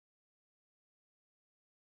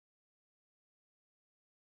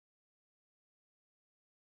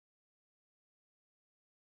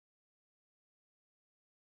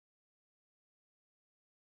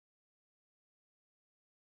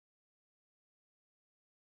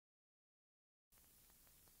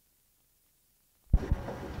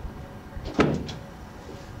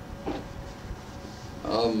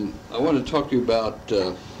I want to talk to you about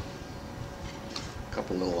a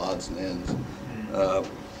couple little odds and ends.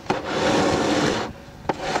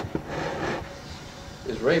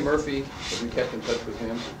 Is Ray Murphy, have you kept in touch with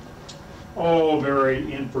him? Oh,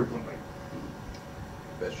 very infrequently.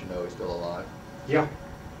 Best you know he's still alive? Yeah.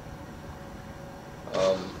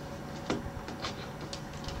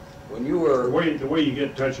 When you were... The way you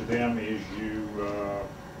get in touch with him is you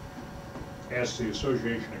ask the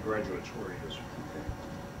Association of Graduates where he is.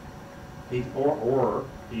 Or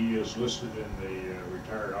he is listed in the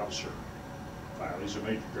retired officer file. He's a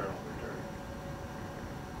major general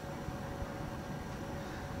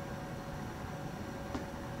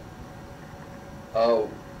retired.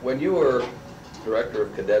 When you were director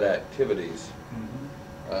of cadet activities,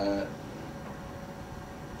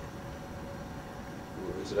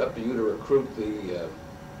 is it up to you to recruit the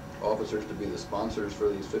officers to be the sponsors for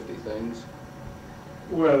these 50 things?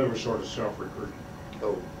 Well, they were sort of self-recruiting.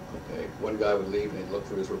 Oh, okay. One guy would leave and he'd look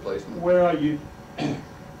for his replacement? Well,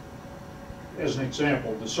 as an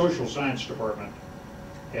example, the social science department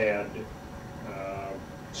had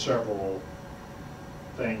several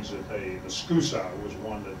things that the SCUSA was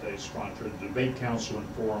one that they sponsored, the debate council and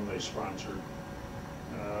forum they sponsored.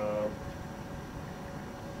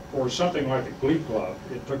 For something like the Glee Club,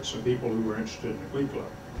 it took some people who were interested in the Glee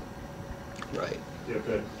Club. Right. If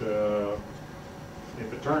it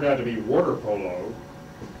turned out to be water polo,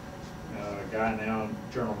 a guy now,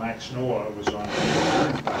 General Maxwell, was on the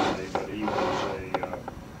engineering faculty, but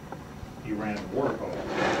he ran water polo.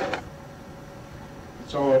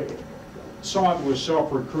 So some of it was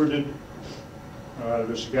self-recruited.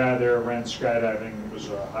 There's a guy there who ran skydiving, was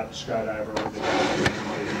a hot skydiver. The guy who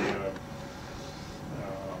ran the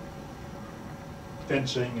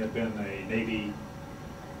fencing had been a Navy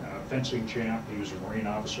fencing champ. He was a Marine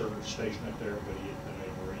officer stationed up there, but he had been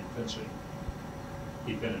a Marine fencing.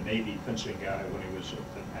 He'd been a Navy fencing guy when he was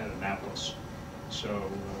at Annapolis. So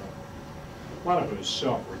a lot of it was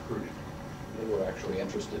self-recruited. They were actually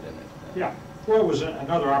interested in it. Yeah. Well, it was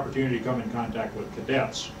another opportunity to come in contact with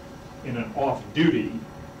cadets in an off-duty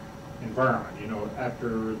environment. You know,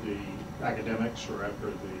 after the academics or after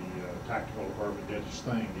the tactical department did its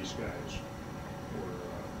thing, these guys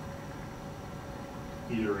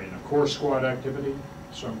were either in a core squad activity,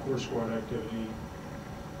 some core squad activity.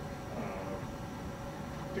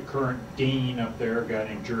 The current dean up there, a guy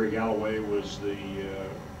named Jerry Galloway, was the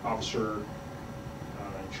officer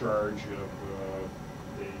in charge of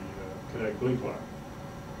the Cadet Glee Club.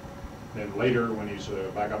 Then later, when he's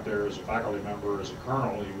back up there as a faculty member, as a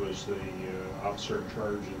colonel, he was the officer in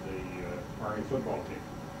charge of the Army football team.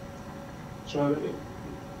 So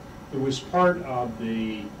it was part of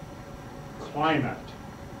the climate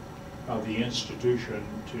of the institution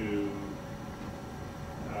to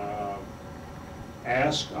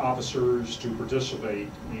ask officers to participate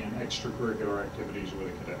in extracurricular activities with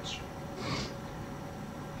the cadets.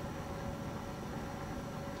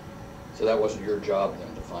 So that wasn't your job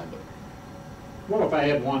then to find them? Well, if I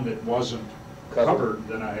had one that wasn't covered,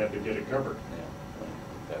 then I had to get it covered. Yeah,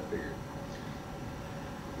 that figured.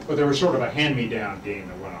 But there was sort of a hand-me-down game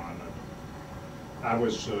that went on. I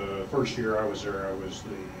was, first year I was there, I was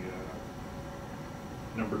the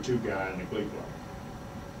 #2 guy in the Glee Club.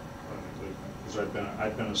 Because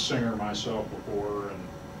I'd been a singer myself before, and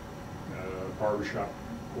barbershop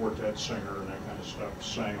quartet singer and that kind of stuff.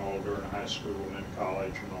 Sang all during high school and in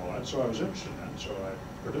college and all that. So I was interested in it, so I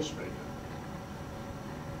participated.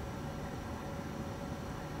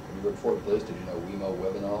 When you were at Fort Bliss, did you know Wemo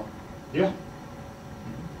Webanol? Yeah.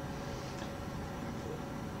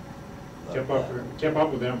 Kept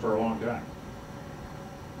up with them for a long time.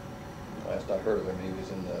 Last I heard of him, he was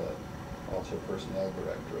in the Officer Personnel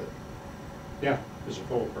Directorate. Yeah, as a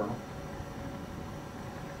full colonel.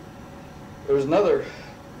 There was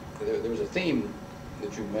there was a theme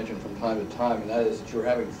that you mentioned from time to time, and that is that you were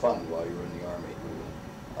having fun while you were in the Army.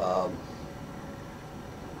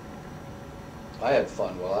 I had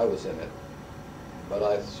fun while I was in it, but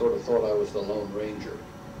I sort of thought I was the Lone Ranger.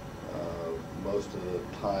 Most of the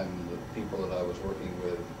time, the people that I was working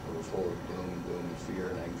with were full of gloom and fear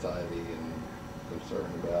and anxiety and concern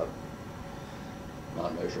about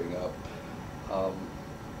not measuring up.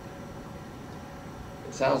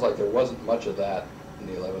 It sounds like there wasn't much of that in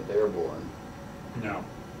the 11th Airborne. No.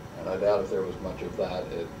 And I doubt if there was much of that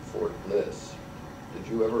at Fort Bliss. Did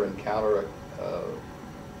you ever encounter a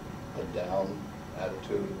down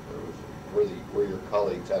attitude, or were your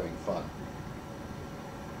colleagues having fun?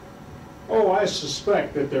 Oh, I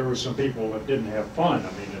suspect that there were some people that didn't have fun,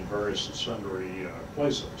 I mean, in various and sundry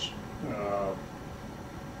places.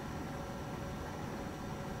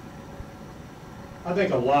 I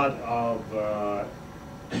think a lot of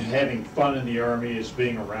having fun in the Army is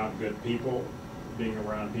being around good people, being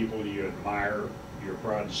around people you admire, you're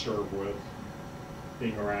proud to serve with,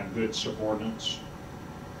 being around good subordinates,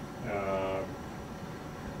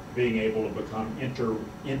 being able to become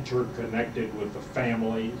interconnected with the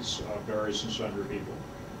families of various and sundry people.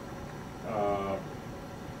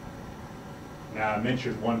 Now, I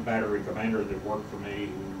mentioned one battery commander that worked for me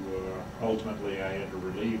who ultimately I had to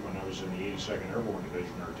relieve when I was in the 82nd Airborne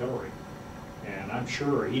Division Artillery. And I'm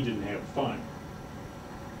sure he didn't have fun.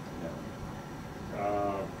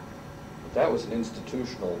 No. But that was an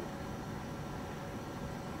institutional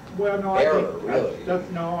well, no, error, really.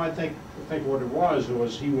 I think what it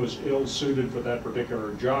was he was ill-suited for that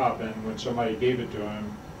particular job, and when somebody gave it to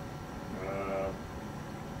him,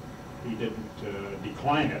 he didn't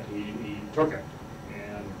decline it. He took it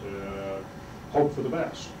and hoped for the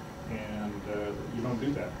best. And you don't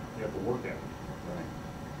do that. You have to work at it. Right.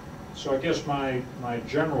 So I guess my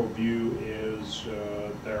general view is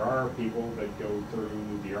there are people that go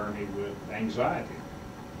through the Army with anxiety.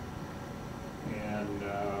 And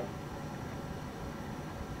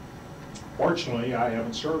fortunately, I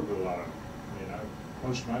haven't served with a lot of them. I mean,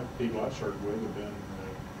 most of my people I've served with have been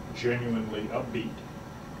genuinely upbeat.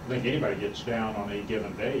 I think anybody gets down on a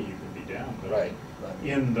given day, you can be down. But right.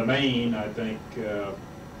 In the main, I think that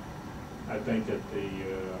the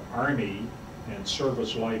Army and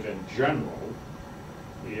service life in general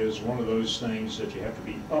is one of those things that you have to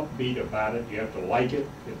be upbeat about it. You have to like it.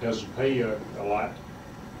 It doesn't pay you a lot.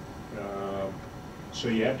 So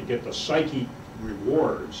you have to get the psychic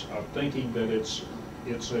rewards of thinking that it's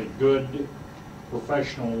a good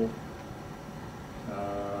professional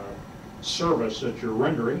service that you're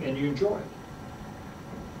rendering and you enjoy it.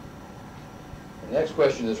 The next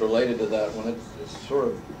question is related to that one. It's sort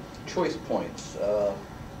of choice points.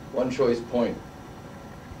 One choice point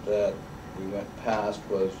that we went past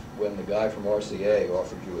was when the guy from RCA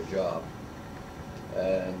offered you a job,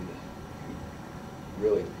 and you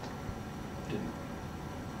really didn't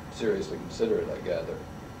seriously consider it, I gather.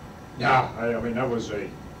 Yeah, I mean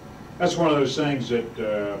that's one of those things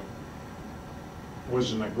that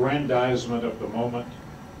was an aggrandizement of the moment.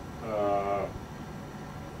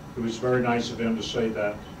 It was very nice of him to say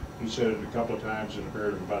that. He said it a couple of times in a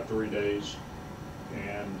period of about 3 days,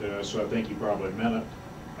 and so I think he probably meant it.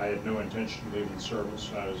 I had no intention of leaving the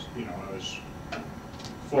service. I was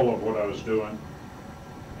full of what I was doing,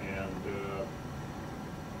 and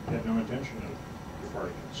had no intention of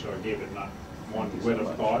departing. So I gave it not one whit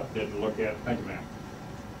of thought. Didn't look at it. Thank you, ma'am.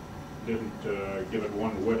 Didn't give it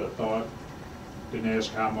one whit of thought. Didn't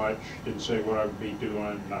ask how much. Didn't say what I would be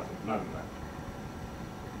doing. Nothing. None of that.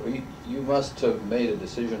 Well, you must have made a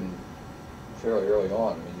decision fairly early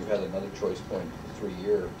on. I mean, you had another choice point, the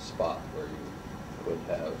 3-year spot, where you could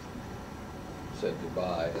have said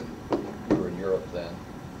goodbye, and you were in Europe then,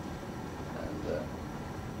 and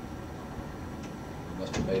you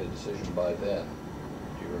must have made a decision by then.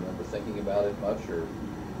 Do you remember thinking about it much, or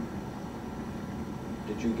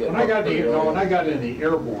did you get? When I got in the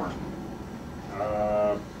airborne,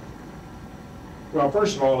 well,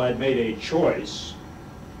 first of all, I'd made a choice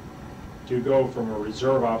to go from a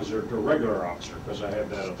reserve officer to a regular officer, because I had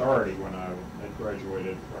that authority when I had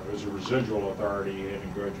graduated. It was a residual authority,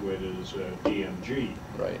 having graduated as a DMG.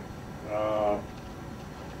 Right.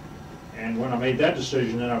 And when I made that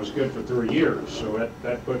decision, then I was good for 3 years. So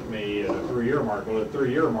that put me at a 3-year mark. Well, at the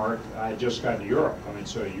 3-year mark, I had just gotten to Europe. I mean,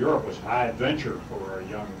 so Europe was high adventure for a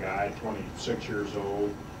young guy, 26 years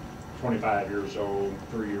old, 25 years old,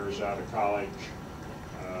 3 years out of college.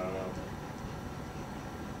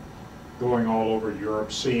 Going all over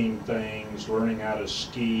Europe, seeing things, learning how to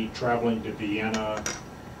ski, traveling to Vienna,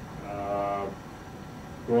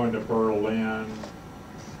 going to Berlin,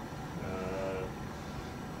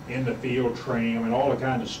 in the field training. I mean, all the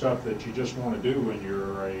kind of stuff that you just want to do when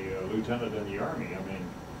you're a lieutenant in the Army. I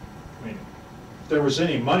mean, if there was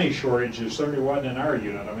any money shortage, there certainly wasn't in our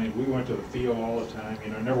unit. I mean, we went to the field all the time,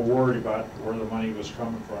 never worried about where the money was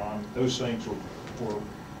coming from. Those things were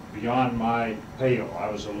beyond my pale. I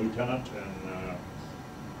was a lieutenant, and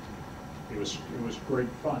it was great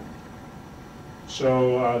fun.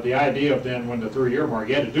 So the idea of then, when the 3-year mark,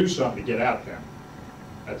 you had to do something to get out then,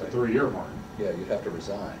 at the 3-year mark. Yeah, you'd have to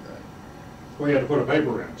resign, right? Well, you had to put a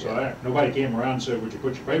paper in. So yeah. Nobody came around and said, would you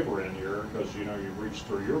put your paper in here, because you've reached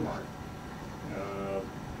 3-year mark.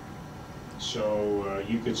 So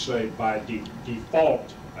you could say by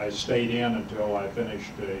default, I stayed in until I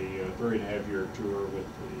finished a 3.5-year tour with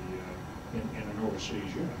in an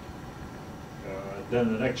overseas unit.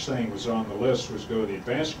 Then the next thing was on the list was go to the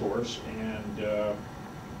advanced course, and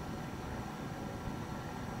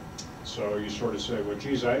So you sort of say, well,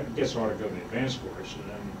 geez, I guess I ought to go to the advanced course, and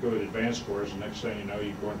then go to the advanced course, and next thing you know,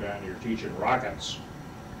 you're going down, you're teaching rockets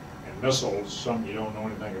and missiles, something you don't know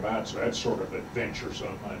anything about, so that's sort of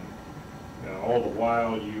adventuresome. And all the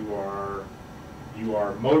while you are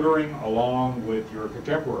motoring along with your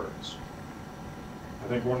contemporaries. I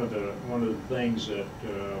think one of the things that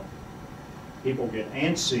people get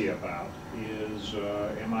antsy about is,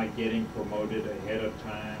 am I getting promoted ahead of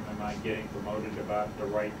time? Am I getting promoted about the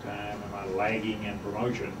right time? Am I lagging in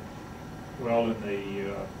promotion? Well, in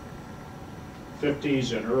the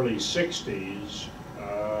 50s and early 60s,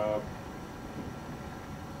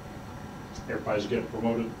 everybody's getting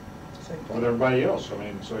promoted with everybody else. I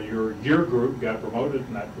mean, so your group got promoted,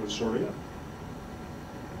 and that was sort of it.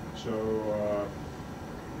 So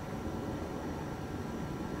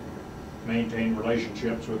maintain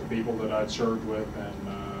relationships with the people that I'd served with in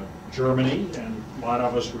Germany, and a lot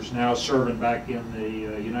of us was now serving back in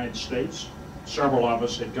the United States. Several of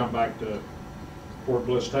us had come back to Fort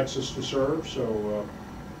Bliss, Texas to serve, so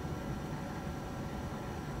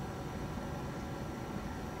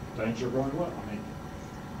things are going well. I mean,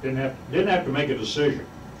 didn't have to make a decision,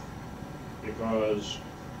 because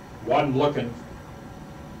wasn't looking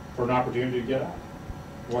for an opportunity to get out.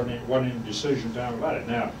 Wasn't in decision time about it.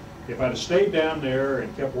 Now, if I'd have stayed down there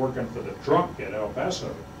and kept working for the drunk at El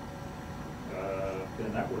Paso,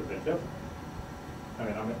 then that would have been different. I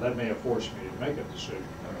mean, that may have forced me to make a decision,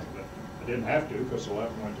 but I didn't have to, because the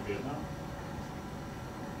left went to Vietnam.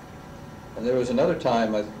 And there was another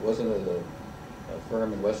time, wasn't it a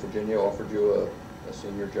firm in West Virginia offered you a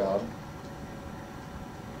senior job?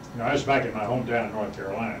 No, I was back in my hometown in North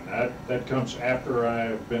Carolina. That comes after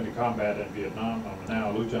I've been to combat in Vietnam. I'm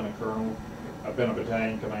now a lieutenant colonel. I've been a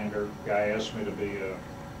battalion commander. Guy asked me to be a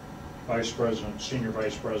vice president, senior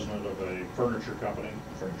vice president of a furniture company.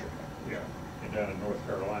 Furniture. Yeah, and down in North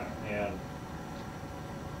Carolina. And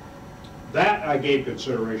that I gave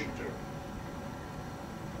consideration to.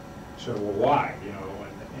 So, well, why? You know,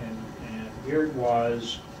 and here it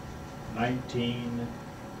was,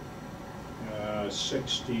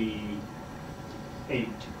 1968,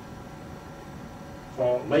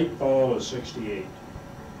 late fall of '68.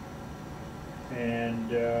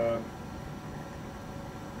 And I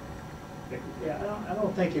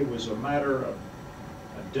don't think it was a matter of a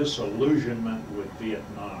disillusionment with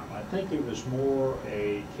Vietnam. I think it was more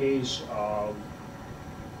a case of,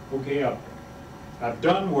 okay, I've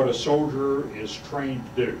done what a soldier is trained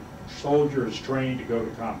to do. A soldier is trained to go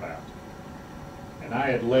to combat. And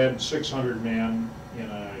I had led 600 men in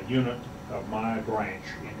a unit of my branch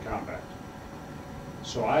in combat.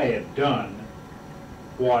 So I had done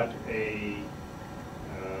what a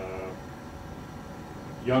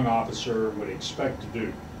young officer would expect to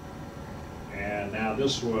do. And now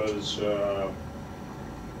this was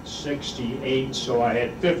 '68, so I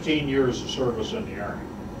had 15 years of service in the Army,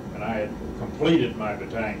 and I had completed my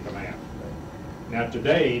battalion command. Now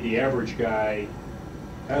today, the average guy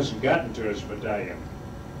hasn't gotten to his battalion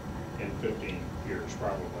in 15 years,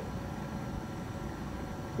 probably.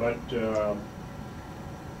 But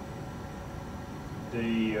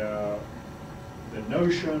the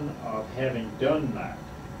notion of having done that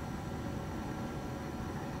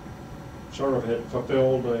sort of had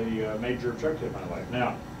fulfilled a major objective in my life.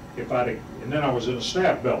 Now, and then I was in a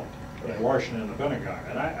staff belt in Washington and the Pentagon,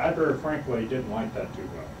 and I very frankly didn't like that too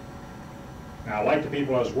well. Now, I liked the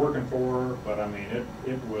people I was working for, but I mean,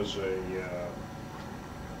 it was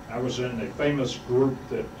I was in a famous group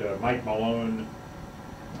that Mike Malone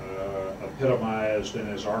epitomized in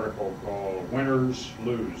his article called Winners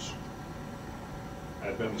Lose.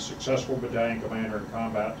 I'd been a successful battalion commander in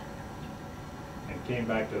combat and came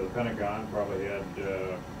back to the Pentagon, probably had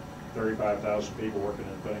 35,000 people working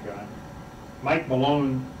in the Pentagon. Mike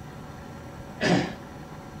Malone,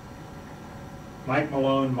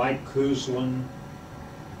 Mike Kuzlin,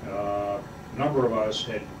 a number of us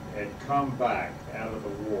had come back out of the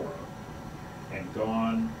war and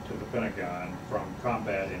gone to the Pentagon from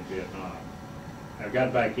combat in Vietnam. I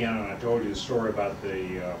got back in and I told you the story about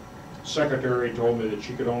the secretary told me that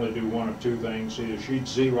she could only do one of two things. Either she'd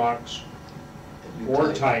Xerox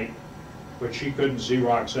or type, but she couldn't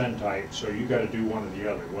Xerox and type, so you got to do one or the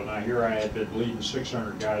other. Well, now here I had been leading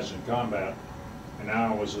 600 guys in combat, and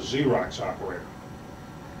now I was a Xerox operator.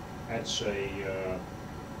 That's a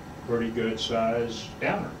pretty good size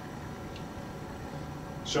downer.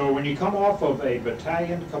 So when you come off of a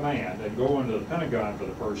battalion command and go into the Pentagon for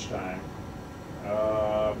the first time,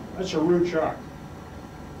 that's a rude shock.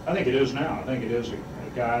 I think it is now. I think it is a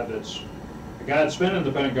guy that's been in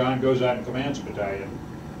the Pentagon, goes out and commands a battalion,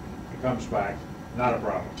 and comes back, not a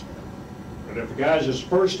problem. But if the guy's his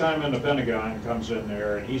first time in the Pentagon, comes in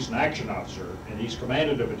there and he's an action officer and he's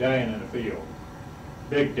commanded a battalion in the field,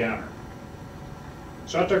 big downer.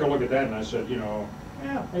 So I took a look at that and I said, you know,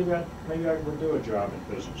 yeah, maybe I would do a job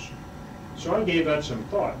in business. So I gave that some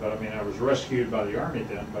thought, but I mean, I was rescued by the Army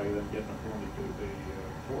then by them getting appointed to the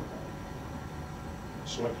Fort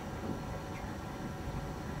selection.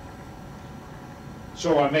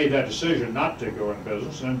 So I made that decision not to go in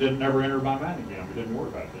business, and it didn't ever enter my mind again. We didn't worry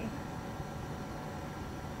about it then.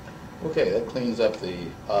 Okay, that cleans up the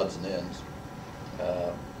odds and ends.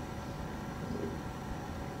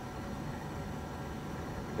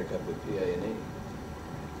 Pick up with PA&E.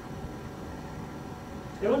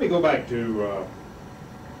 Yeah, let me go back to,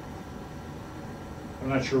 I'm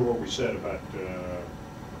not sure what we said about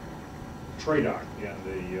TRADOC in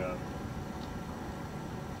the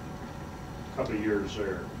couple of years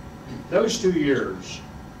there. Those 2 years,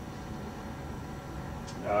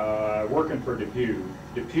 working for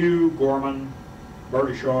Depew, Gorman,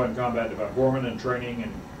 Bertishaw in combat development, Gorman in training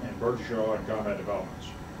and Bertishaw in combat developments.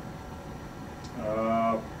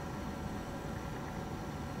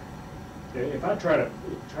 If I try to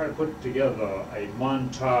put together a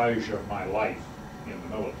montage of my life in the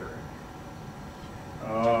military,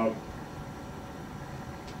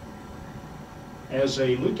 as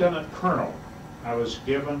a lieutenant colonel, I was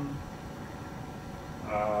given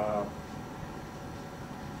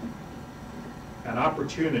an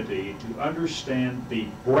opportunity to understand the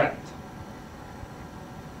breadth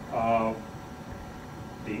of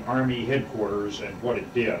the Army headquarters and what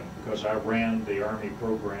it did, because I ran the Army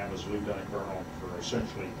program as lieutenant colonel for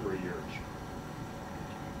essentially 3 years.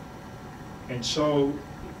 And so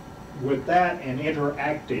with that and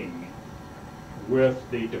interacting with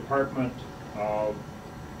the Department of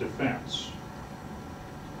Defense,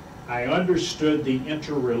 I understood the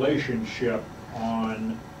interrelationship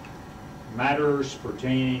on matters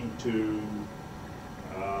pertaining to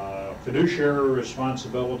fiduciary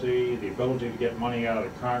responsibility, the ability to get money out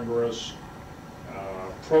of Congress,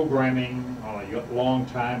 programming on a long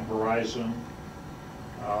time horizon,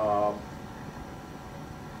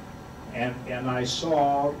 and I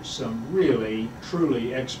saw some really,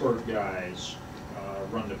 truly expert guys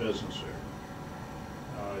run the business there.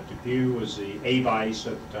 Depew was the A-Vice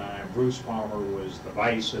at the time, Bruce Palmer was the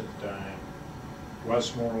Vice at the time,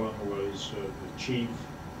 Westmoreland was the Chief.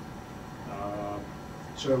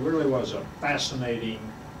 So it really was a fascinating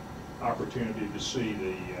opportunity to see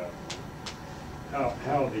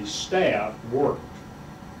how the staff worked,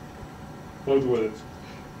 both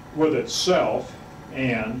with itself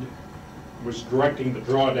and was directing the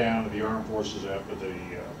drawdown of the armed forces after the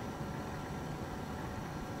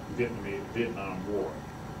Vietnam War,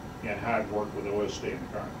 and how it worked with OSD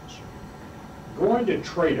and Congress. Going to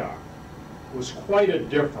TRADOC was quite a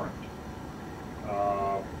different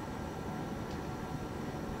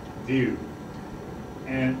view,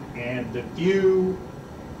 and the view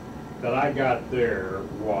that I got there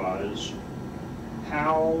was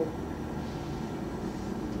how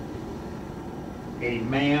a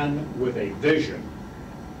man with a vision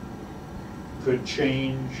could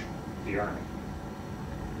change the Army.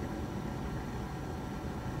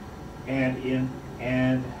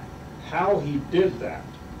 And how he did that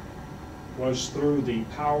was through the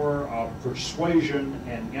power of persuasion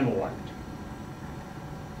and intellect.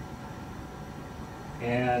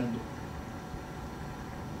 And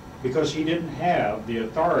because he didn't have the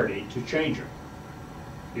authority to change it.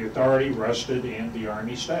 The authority rested in the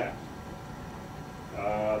Army staff.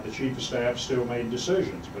 The Chief of Staff still made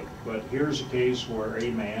decisions, but here's a case where a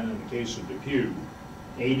man, in the case of Depew,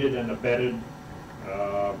 aided and abetted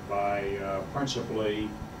by principally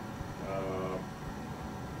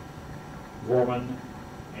Gorman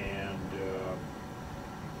and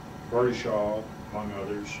Bertishaw, among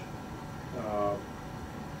others,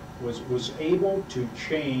 was able to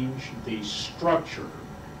change the structure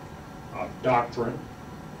of doctrine,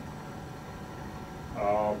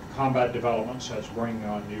 of combat developments, that's bringing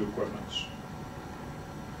on new equipments,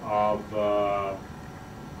 of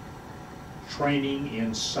training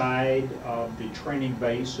inside of the training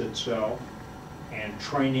base itself, and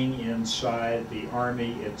training inside the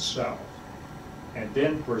Army itself, and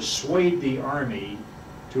then persuade the Army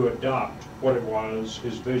to adopt what it was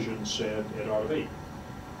his vision said it ought to be.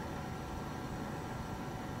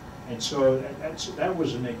 And so that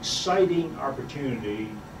was an exciting opportunity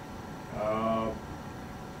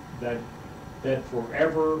that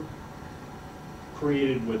forever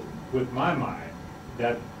created with my mind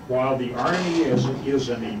that while the Army is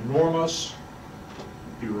an enormous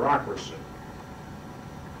bureaucracy,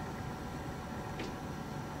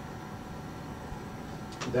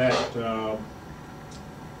 that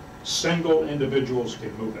single individuals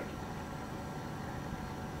can move it.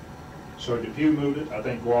 So Depew moved it, I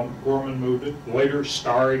think Gorman moved it, later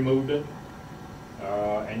Starry moved it,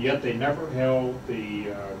 and yet they never held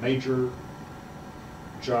the major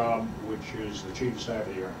job, which is the Chief of Staff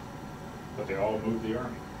of the Army. But they all moved the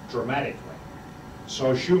Army dramatically.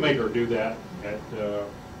 So Shoemaker do that at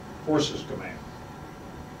Forces Command.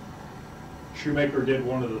 Shoemaker did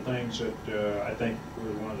one of the things that I think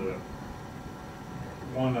was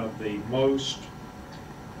one of the most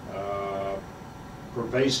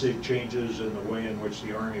pervasive changes in the way in which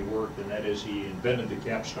the Army worked, and that is he invented the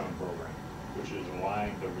capstone program, which is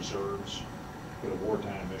aligning the reserves with a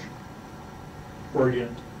wartime mission.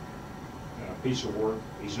 Brilliant piece of work.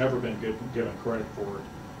 He's never been given credit for it,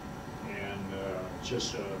 and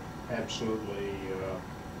just an absolutely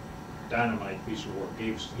dynamite piece of work.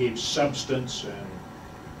 Gave substance and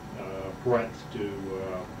breadth to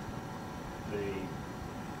the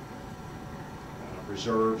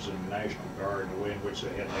reserves and National Guard in the way in which they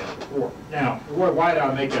hadn't had before. Now, why did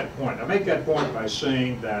I make that point? I make that point by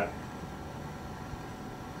saying that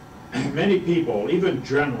many people, even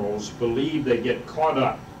generals, believe they get caught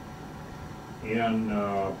up in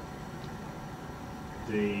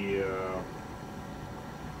the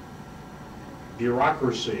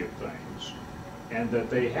bureaucracy of things, and that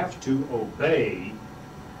they have to obey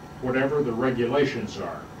whatever the regulations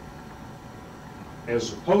are,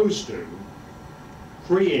 as opposed to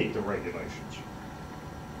create the regulations.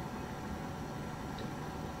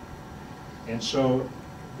 And so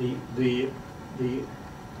the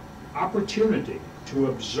opportunity to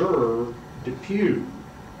observe Depew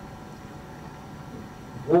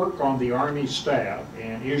work on the Army staff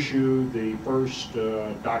and issue the first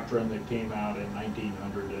doctrine that came out in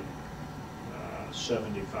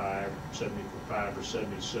 1975 or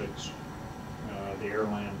 76, the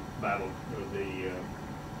airland battle, the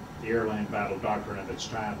airland battle doctrine of its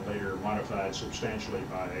time, later modified substantially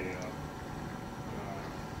by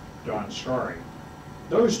Don Starry.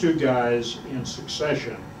 Those two guys in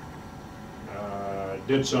succession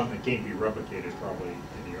did something that can't be replicated probably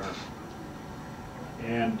in the Army.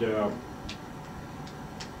 And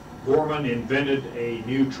Gorman invented a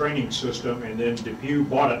new training system, and then Depew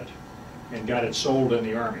bought it and got it sold in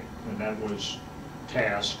the Army. And that was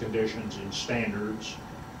tasks, conditions, and standards,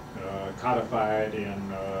 codified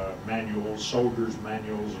in manuals, soldiers'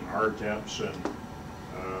 manuals, and RTEPs,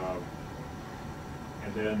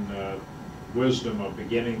 and then wisdom of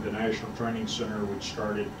beginning the National Training Center, which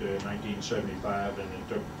started in 1975, and it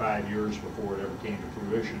took 5 years before it ever came to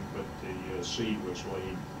fruition, but the seed was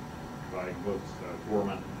laid by both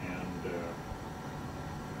Gorman and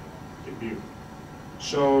Depew.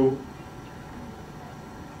 So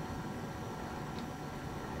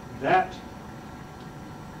that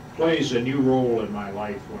plays a new role in my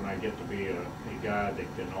life when I get to be a guy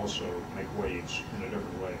that can also make waves in a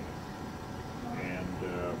different way. And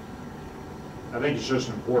I think it's just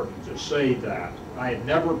important to say that I had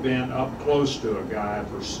never been up close to a guy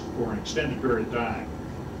for an extended period of time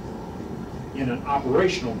in an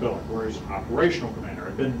operational billet, where he's an operational commander.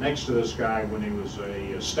 I'd been next to this guy when he was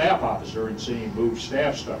a staff officer and seen him move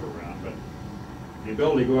staff stuff around, but the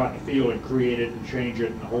ability to go out in the field and create it and change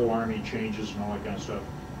it, and the whole Army changes and all that kind of stuff,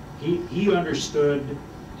 he understood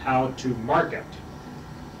how to market,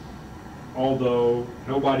 although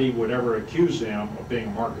nobody would ever accuse him of being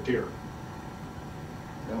a marketeer.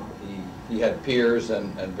 No, he had peers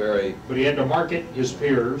and very... But he had to market his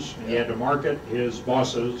peers, and he had to market his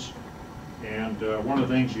bosses, and one of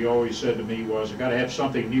the things he always said to me was, I've got to have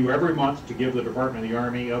something new every month to give the Department of the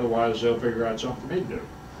Army, otherwise they'll figure out something for me to do.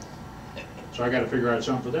 So I got to figure out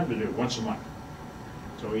something for them to do once a month.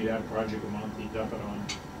 So he'd have a project a month, he'd dump it on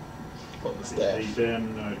the staff. He'd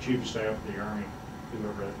been Chief of Staff of the Army,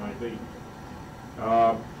 whoever that might be.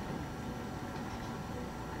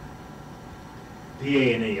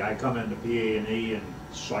 PA&E, I come into PA&E and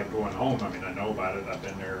it's like going home. I mean, I know about it. I've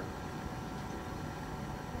been there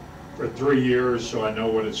for 3 years, so I know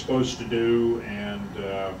what it's supposed to do, and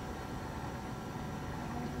I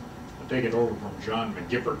take it over from John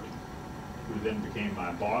McGiffert, who then became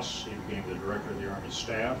my boss. He became the director of the Army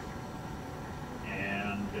staff,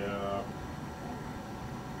 and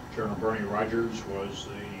General Bernie Rogers was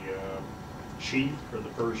the chief for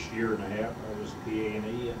the first year and a half. I was the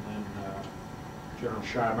PA&E, and then General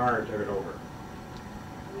Scheimeyer took it over,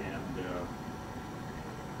 and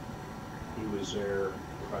he was there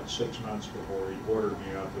about 6 months before he ordered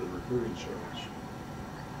me out to the recruiting service.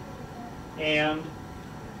 And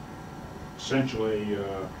essentially,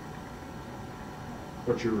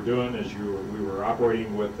 what you were doing is we were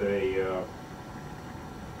operating with a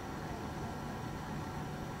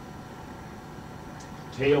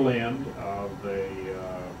tail end of a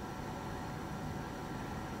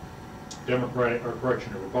Democratic, or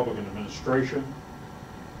correction, a Republican administration.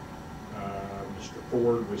 Mr.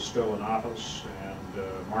 Ford was still in office, and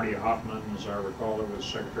Marty Hoffman, as I recall it, was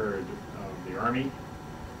Secretary of the Army.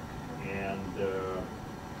 And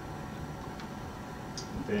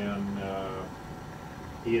then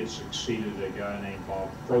he had succeeded a guy named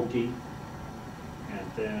Bob Froke.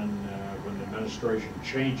 And then when the administration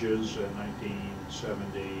changes in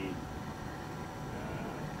 1970,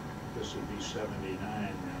 this would be 79 now.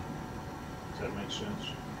 Does that make sense?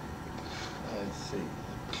 Let's see.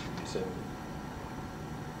 So,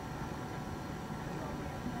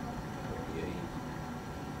 28.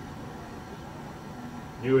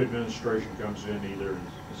 New administration comes in either,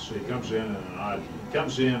 let's see, comes in an odd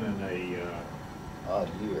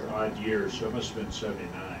year, so it must have been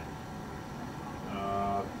 79.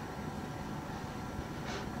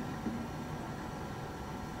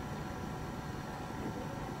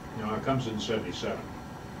 No, it comes in 77.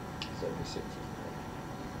 76.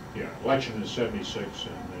 Yeah, election is 76,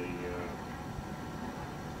 and the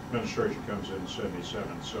administration comes in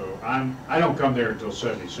 77. So I don't come there until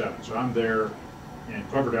 77. So I'm there in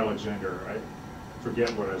Clifford Alexander. I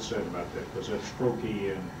forget what I said about that, because that's Froke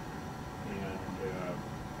and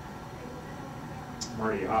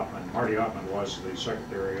Marty Hoffman. Marty Hoffman was the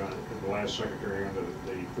secretary, the last secretary under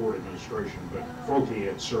the Ford administration, but Froke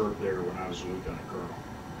had served there when I was a lieutenant colonel,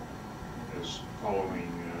 as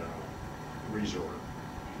following resort.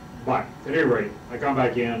 But at any rate, I come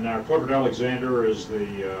back in. Now Clifford Alexander is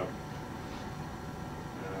the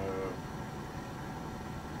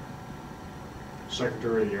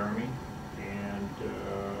Secretary of the Army, and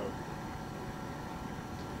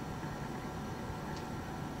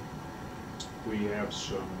we have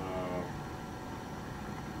some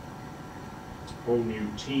whole new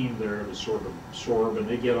team there to sort of absorb, and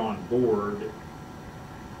they get on board,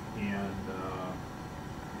 and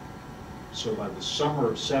so by the summer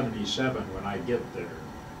of 77, when I get there,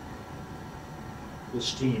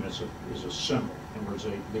 this team is assembled. In other words,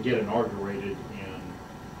 they get inaugurated in,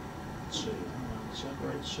 let's see, is that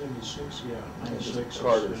right, 76? Yeah, 96.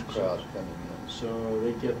 Carter's crowd coming in. So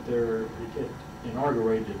they get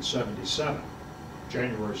inaugurated in 77,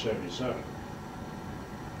 January 77.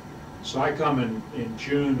 So I come in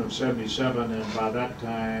June of 77, and by that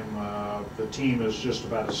time the team is just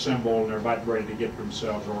about assembled, and they're about ready to get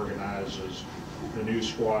themselves organized as the new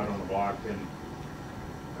squad on the block. And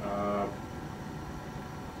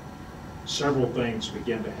several things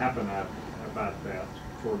begin to happen about that.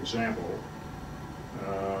 For example,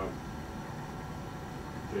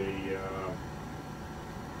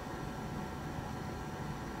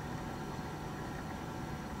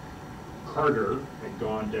 Carter had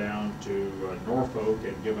gone down to Norfolk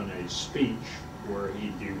and given a speech where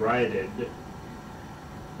he derided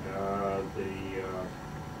the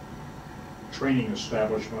training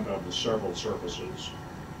establishment of the several services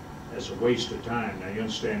as a waste of time. Now you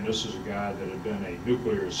understand, this is a guy that had been a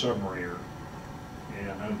nuclear submariner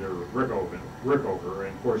and under Rickover,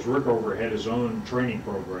 and of course Rickover had his own training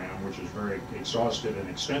program, which is very exhaustive and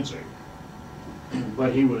extensive.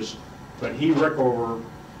 But Rickover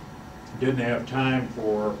didn't have time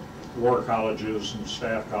for war colleges and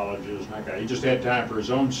staff colleges and that guy. He just had time for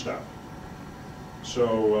his own stuff.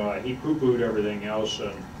 So he poo-pooed everything else,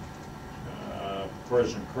 and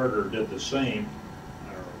President Carter did the same,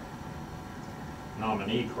 or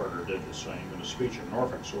nominee Carter did the same in a speech in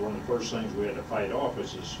Norfolk. So one of the first things we had to fight off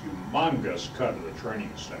was this humongous cut of the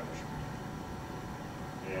training establishment.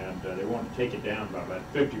 And they wanted to take it down by about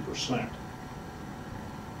 50%.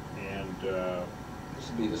 And this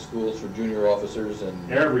would be the schools for junior officers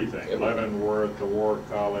and everything. Leavenworth, the War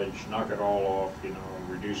College, knock it all off, you know,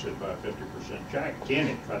 reduce it by 50%. Jack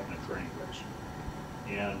Kennedy cutting the training base.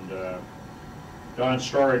 And Don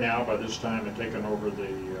Starry now, by this time, had taken over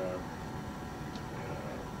the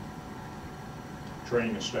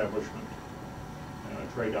training establishment,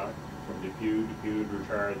 TRADOC from Depew. Depew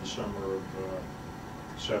retired in the summer of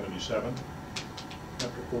 77.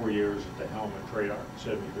 After 4 years at the helm of TRADOC,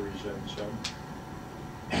 73, 77.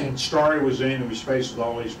 And Starry was in, and we faced with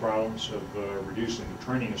all these problems of reducing the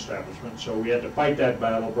training establishment. So we had to fight that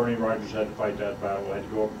battle. Bernie Rogers had to fight that battle. Had to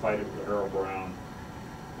go up and fight it with Harold Brown.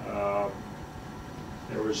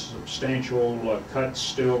 There was substantial cuts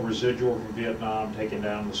still residual from Vietnam, taking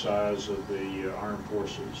down the size of the armed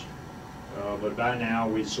forces. But by now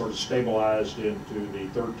we sort of stabilized into the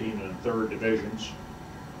 13th and 3rd divisions.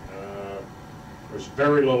 There's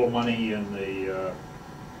very little money in the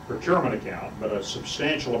procurement account, but a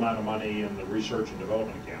substantial amount of money in the research and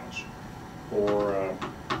development accounts for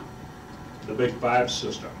the Big Five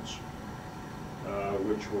systems,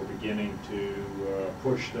 which were beginning to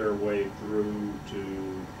push their way through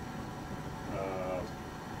to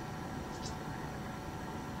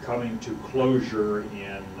coming to closure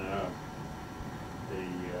in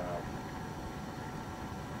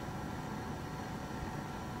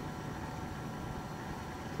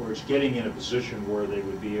towards getting in a position where they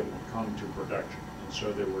would be able to come to production. And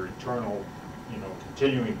so there were eternal,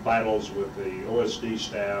 continuing battles with the OSD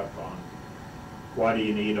staff on why do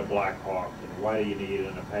you need a Black Hawk, and why do you need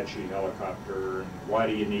an Apache helicopter, and why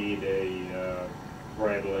do you need a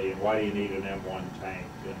Bradley, and why do you need an M1 tank,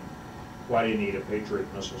 and why do you need a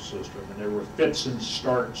Patriot missile system? And there were fits and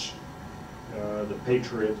starts. The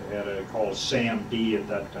Patriot had a called SAM-D at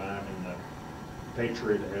that time, and the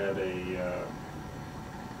Patriot had a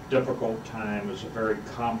difficult time. It was a very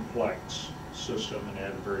complex system and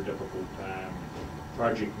had a very difficult time.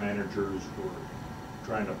 Project managers were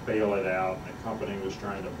trying to bail it out, and the company was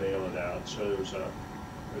trying to bail it out. So there was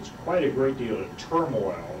quite a great deal of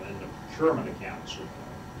turmoil in the procurement accounts.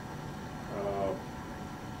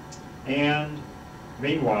 And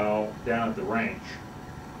meanwhile, down at the ranch,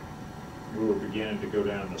 we were beginning to go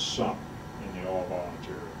down the sump in the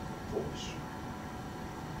all-volunteer force.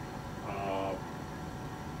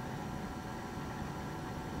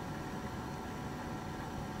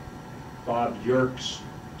 Bob Yerkes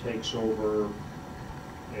takes over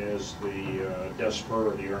as the Desper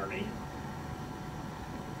of the Army.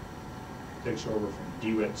 Takes over from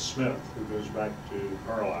DeWitt Smith, who goes back to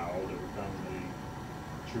Carlisle to become the,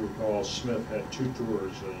 as you recall, Smith had 2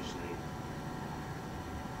 tours as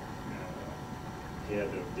the head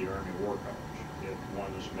of the Army War College. He had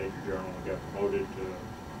one as a Major General and got promoted to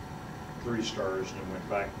 3 stars and then went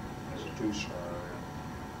back as a 2-star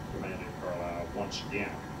and commanded Carlisle once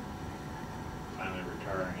again, finally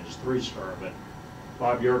retiring as 3-star. But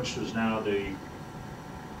Bob Yerkes was now the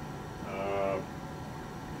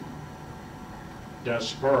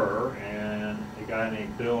Desper, and a guy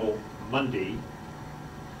named Bill Mundy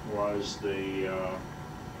was the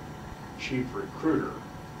chief recruiter.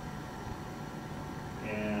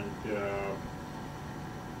 And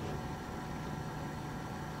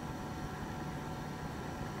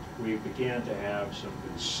we began to have some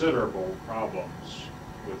considerable problems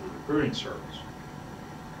with the recruiting service.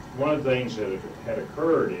 One of the things that had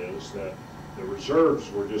occurred is that the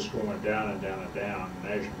reserves were just going down and down and down. The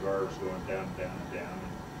National Guard was going down and down and down.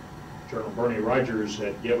 And General Bernie Rogers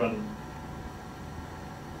had given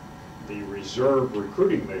the reserve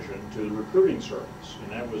recruiting mission to the recruiting service,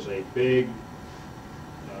 and that was a big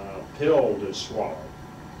pill to swallow.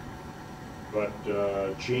 But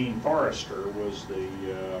Gene Forrester was the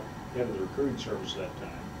head of the recruiting service at that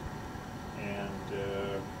time,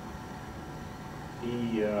 and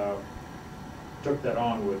he took that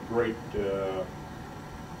on with great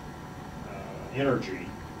energy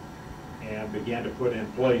and began to put in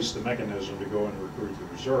place the mechanism to go and recruit the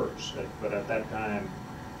reserves. But at that time,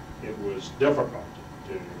 it was difficult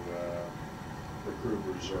to recruit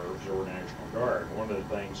reserves or National Guard. One of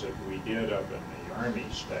the things that we did up in the Army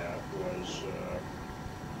staff was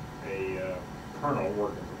a colonel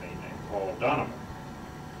working for me named Paul Donovan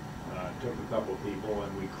took a couple of people,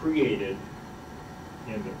 and we created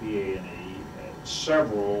in the PA&E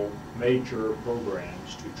several major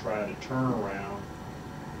programs to try to turn around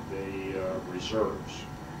the reserves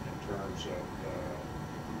in terms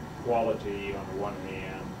of quality on the one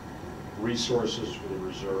hand, resources for the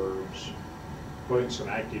reserves, putting some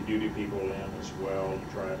active duty people in as well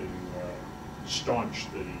to try to staunch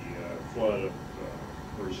the flood of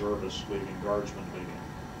reservists leaving, guardsmen leaving.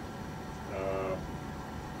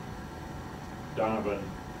 Donovan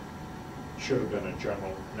should have been a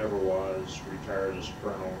general, never was, retired as a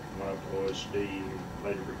colonel, went up to OSD,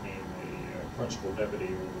 later became a principal deputy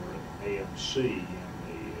over at AMC in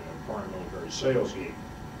the Foreign Military Sales Gate.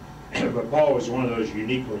 But Paul was one of those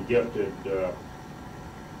uniquely gifted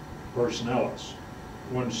personnelists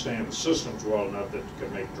who understand the systems well enough that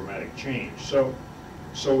could make dramatic change. So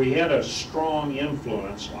we had a strong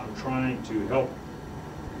influence on trying to help,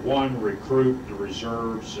 1, recruit the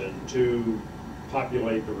reserves, and 2,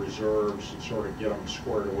 populate the reserves and sort of get them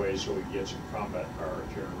squared away so we get some combat power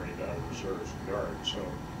generated out of the reserves and guards. So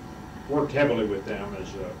worked heavily with them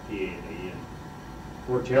as a PA&E, and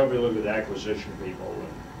worked heavily with acquisition people,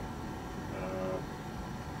 and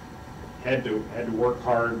had to work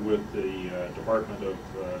hard with the Department of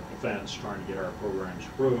Defense trying to get our programs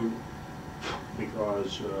approved,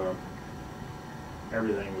 because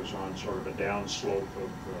everything was on sort of a downslope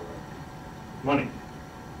of money.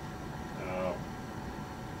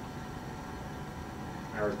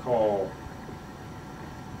 I recall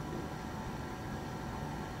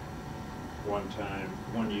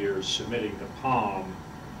one year submitting the POM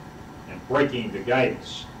and breaking the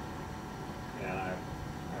guidance. And I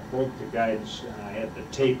broke the guidance, and I had the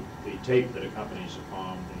tape that accompanies the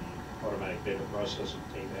POM, the automatic data processing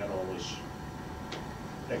tape, had all this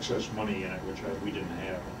excess money in it, which we didn't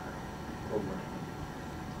have in our program.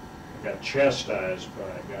 I got chastised by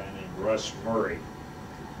a guy named Russ Murray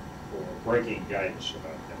for breaking guidance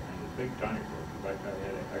about that, and a big time broke. In fact,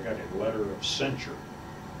 I got a letter of censure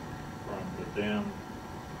from the then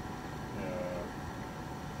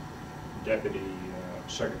Deputy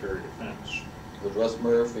Secretary of Defense. Was Russ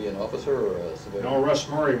Murphy an officer or a civilian? No, Russ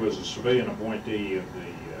Murray was a civilian appointee of the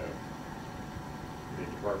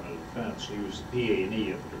Department of Defense. He was the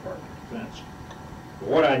PA&E of the Department of Defense. But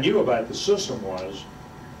what I knew about the system was,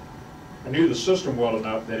 I knew the system well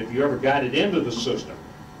enough that if you ever got it into the system,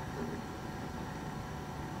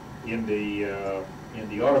 in the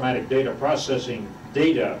automatic data processing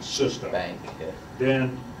data system, Bank, yeah.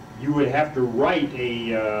 then you would have to write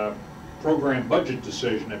a program budget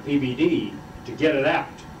decision, a PBD, to get it out.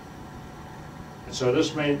 And so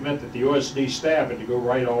this meant that the OSD staff had to go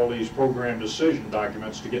write all these program decision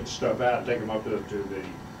documents to get the stuff out, take them up to the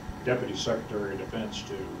Deputy Secretary of Defense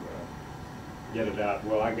to get it out.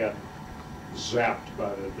 Well, I got zapped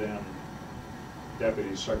by the then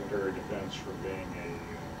Deputy Secretary of Defense for being a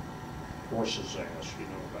horse's ass, you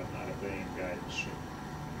know, about not obeying guidance and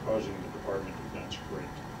causing the Department of Defense a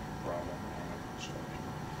great problem. So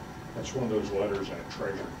that's one of those letters I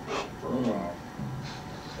treasured for a while.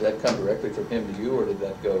 Did that come directly from him to you, or did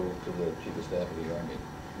that go to the Chief of Staff of the Army?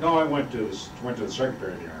 No, I went to the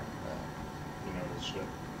Secretary of the Army. You know, it's,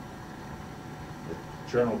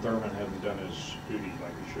 General Thurman hadn't done his duty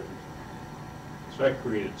like he should have. So that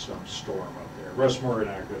created some storm up there. Russ Murray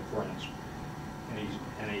and I are good friends.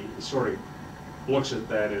 And he sort of looks at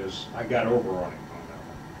that as, I got over on him on that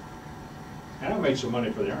one. And I made some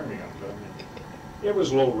money for the Army on it. I mean, it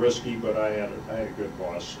was a little risky, but I had a good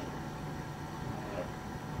boss. And,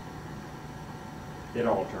 it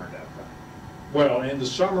all turned out fine. Well, in the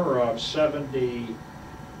summer of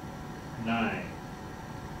 '79,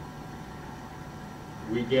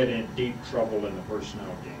 we get in deep trouble in the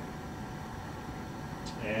personnel game.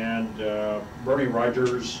 And Bernie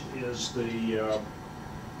Rogers is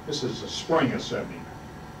this is the spring of '79.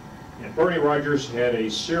 And Bernie Rogers had a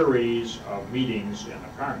series of meetings in the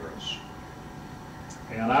Congress.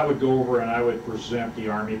 And I would go over and I would present the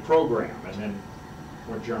Army program. And then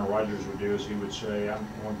what General Rogers would do is he would say, I'm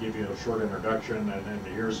going to give you a short introduction, and then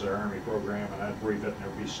here's the Army program, and I'd brief it, and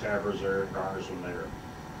there'd be staffers there and congressmen there.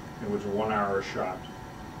 It was a 1 hour shot.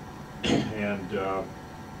 And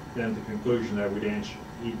then the conclusion that we'd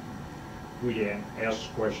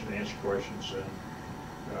ask questions, answer questions, and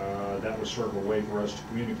that was sort of a way for us to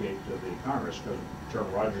communicate to the Congress, because General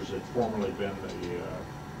Rogers had formerly been the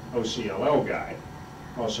OCLL guy,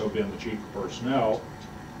 also been the Chief of Personnel,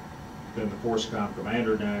 been the Force Com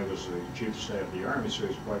Commander, now he was the Chief of Staff of the Army, so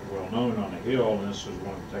he's quite well known on the Hill, and this was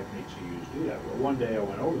one of the techniques he used to do that. Well, one day I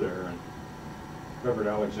went over there, and Reverend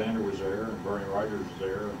Alexander was there, and Bernie Rogers was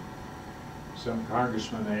there, and some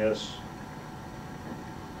congressman asked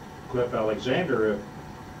Cliff Alexander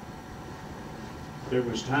if it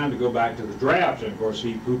was time to go back to the draft, and of course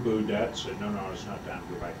he poo-pooed that and said, no, it's not time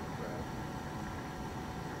to go back to the draft.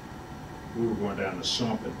 We were going down the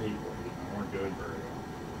sump in people, weren't doing very well.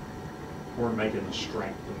 Weren't making the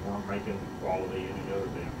strength and weren't making the quality any other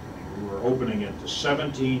damn thing. We were opening it to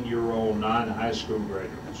 17-year-old non-high school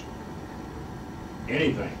graduates.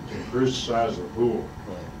 Anything to increase the size of the pool.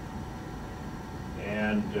 Right.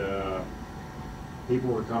 And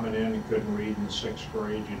people were coming in and couldn't read in the 6th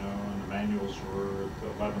grade, you know, and the manuals were at the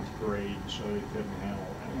 11th grade, so they couldn't handle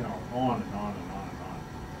it, you know, on and on and on and on.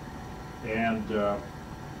 And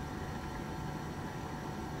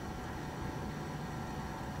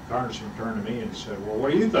Congressman turned to me and said, well,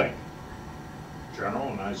 what do you think, General?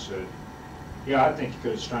 And I said, yeah, I think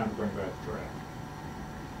it's time to bring back the draft.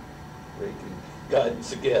 Breaking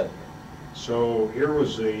guidance again. So here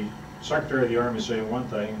was the Secretary of the Army saying one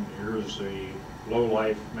thing, and here was the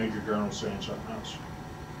low-life Major General saying something else.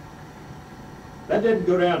 That didn't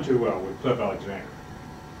go down too well with Cliff Alexander.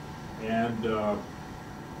 And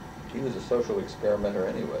he was a social experimenter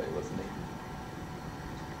anyway, wasn't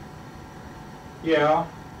he? Yeah.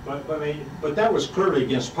 But that was clearly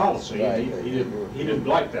against policy. Right. He didn't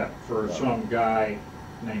like that for some guy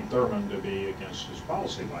named Thurman to be against his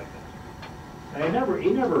policy like that. And he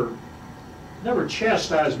never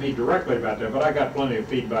chastised me directly about that, but I got plenty of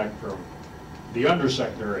feedback from the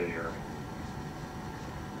Undersecretary of the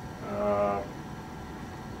Army,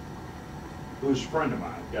 who's a friend of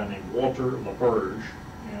mine, a guy named Walter LaBerge,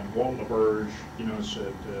 And Walt LaBerge,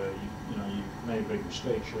 said, you made a big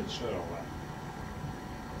mistake, should have said all that.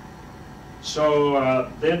 So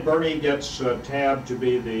then Bernie gets tabbed to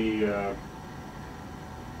be the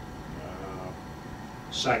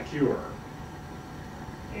SACEUR,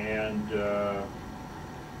 and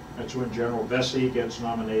that's when General Vesey gets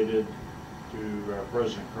nominated to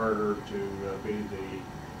President Carter to be the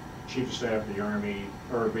Chief of Staff of the Army,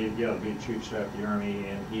 or be the Chief of Staff of the Army,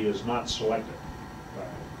 and he is not selected by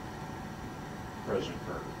President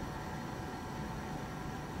Carter.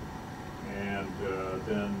 And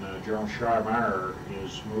then General Schreiber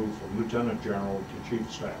is moved from Lieutenant General to Chief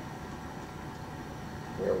of Staff.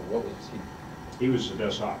 What was he? He was the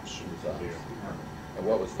Des Ops. And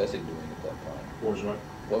what was Vesey doing at that time? What was what?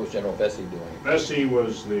 What was General Vesey doing? Vesey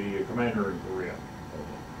was the commander in Korea.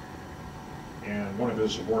 Okay. And one of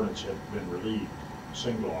his subordinates had been relieved,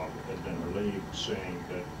 Singlov had been relieved, saying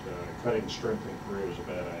that cutting strength in Korea was a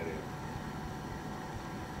bad idea.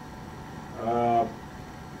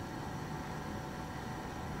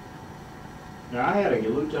 Now I had a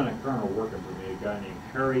lieutenant colonel working for me, a guy named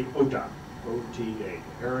Harry Ota, O-T-A.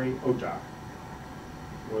 Harry Ota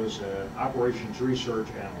was an operations research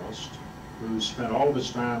analyst who spent all of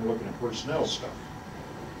his time looking at personnel stuff.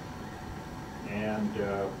 And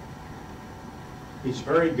he's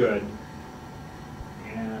very good.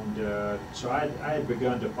 And so I had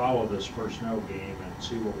begun to follow this personnel game and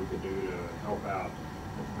see what we could do to help out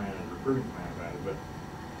the command and recruiting command about it. But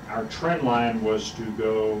our trend line was to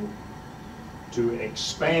go to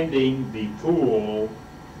expanding the pool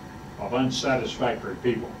of unsatisfactory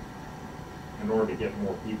people in order to get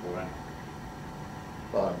more people in.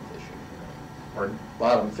 Bottom fishing. Pardon?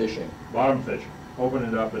 Bottom fishing. Bottom fishing. Open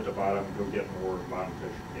it up at the bottom, go get more bottom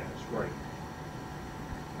fishing. Yeah, it's great.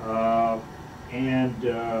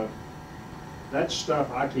 That stuff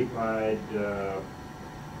occupied,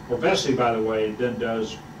 well, Vesey, by the way, then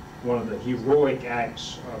does one of the heroic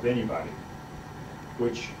acts of anybody,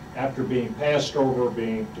 which after being passed over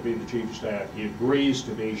to be the Chief of Staff, he agrees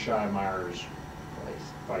to be Scheimeyer's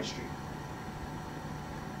vice chief.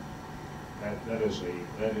 That is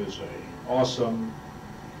a awesome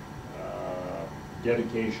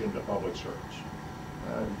dedication to public service.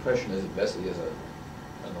 My impression is that Vesey is a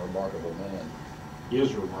remarkable man. He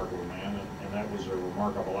is a remarkable man, and that was a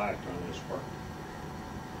remarkable act on his part.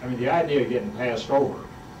 I mean, the idea of getting passed over,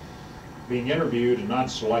 being interviewed and not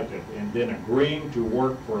selected, and then agreeing to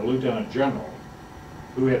work for a lieutenant general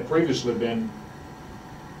who had previously been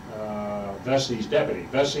Vesey's deputy.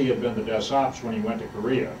 Vesey had been the Des Ops when he went to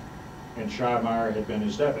Korea, and Schreiber had been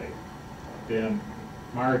his deputy. Then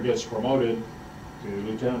Meyer gets promoted to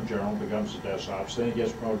lieutenant general, becomes the Des Ops, then he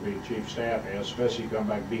gets promoted to be chief of staff, asks Vesey to come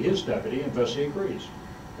back and be his deputy, and Vesey agrees.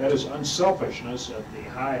 That is unselfishness at the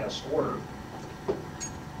highest order.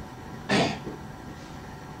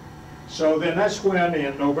 So then that's when,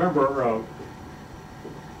 in November of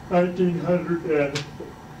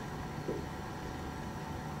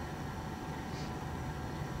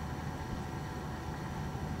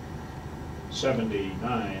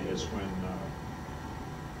 1979 is when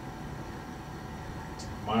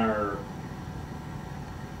Meyer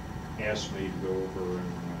asked me to go over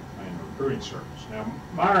and plan the recruiting service. Now,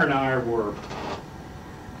 Meyer and I were,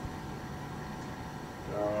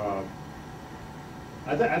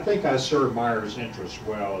 I think I served Meyer's interests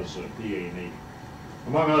well as a PA&E.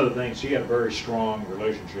 Among other things, he had a very strong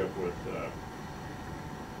relationship with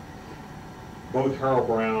both Harold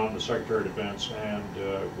Brown, the Secretary of Defense, and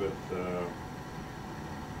with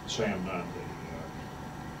Sam Nunn,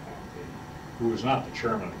 who was not the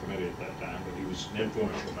chairman of the committee at that time, but he was an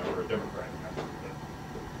influential member, a Democratic member of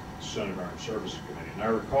the Senate Armed Services Committee. And I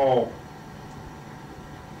recall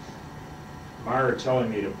Meyer telling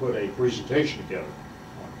me to put a presentation together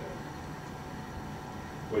one day,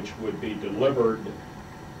 which would be delivered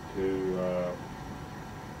to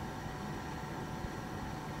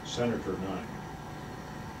Senator Nunn.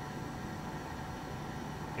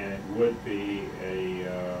 And it would be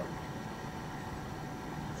a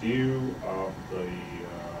view of the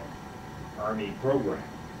Army program,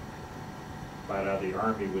 about how the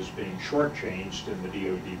Army was being shortchanged in the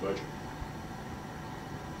DoD budget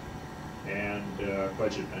and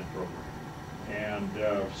budget and program. And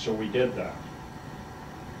so we did that.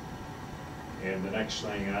 And the next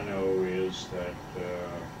thing I know is that,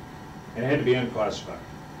 and it had to be unclassified.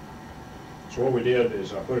 So what we did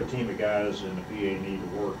is I put a team of guys in the PA&E to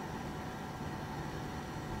work.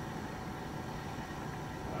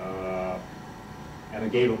 And I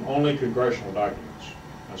gave them only congressional documents.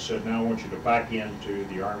 I said, now I want you to back into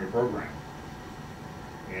the Army program.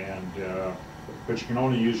 And But you can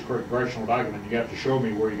only use congressional document. You have to show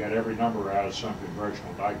me where you got every number out of some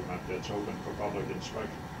congressional document that's open for public inspection.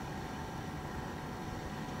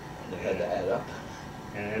 And they had to add up.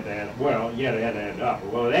 And it had to add, well, yeah, they had to add it up.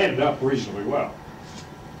 Well, it added up reasonably well.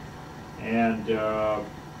 And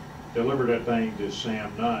delivered that thing to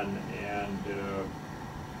Sam Nunn, and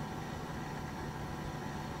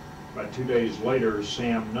about 2 days later,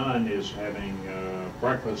 Sam Nunn is having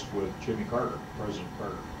breakfast with Jimmy Carter, President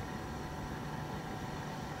Carter.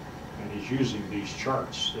 And he's using these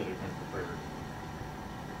charts that have been prepared,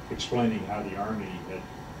 explaining how the Army had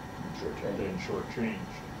been shortchanged.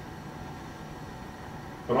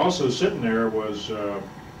 But also sitting there was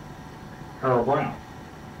Harold Brown.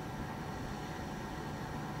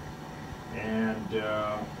 And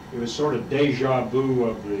it was sort of deja vu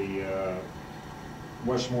of the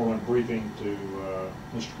Westmoreland briefing to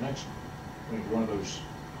Mr. Nixon. I think one of those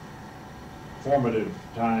formative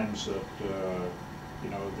times that you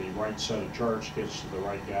know, the right set of charts gets to the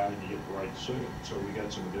right guy and you get the right decision. So we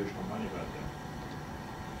got some additional money about that.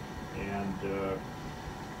 And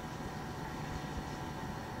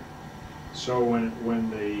so when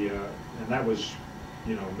the and that was,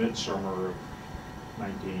 you know, midsummer of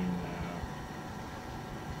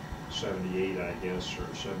 1978, I guess, or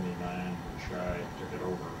 79, Shai took it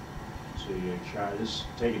over. See, Shai, this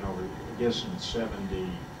taken over, I guess, in 70. He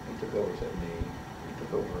took over 70. He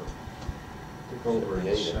took over. Took over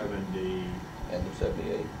in 70. End of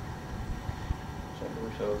 78. December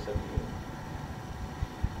or so, 78.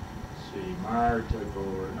 See, Meyer took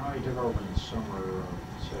over. No, he took over in the summer of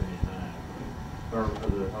 79,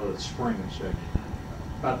 or the spring of 79,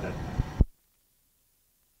 about that time.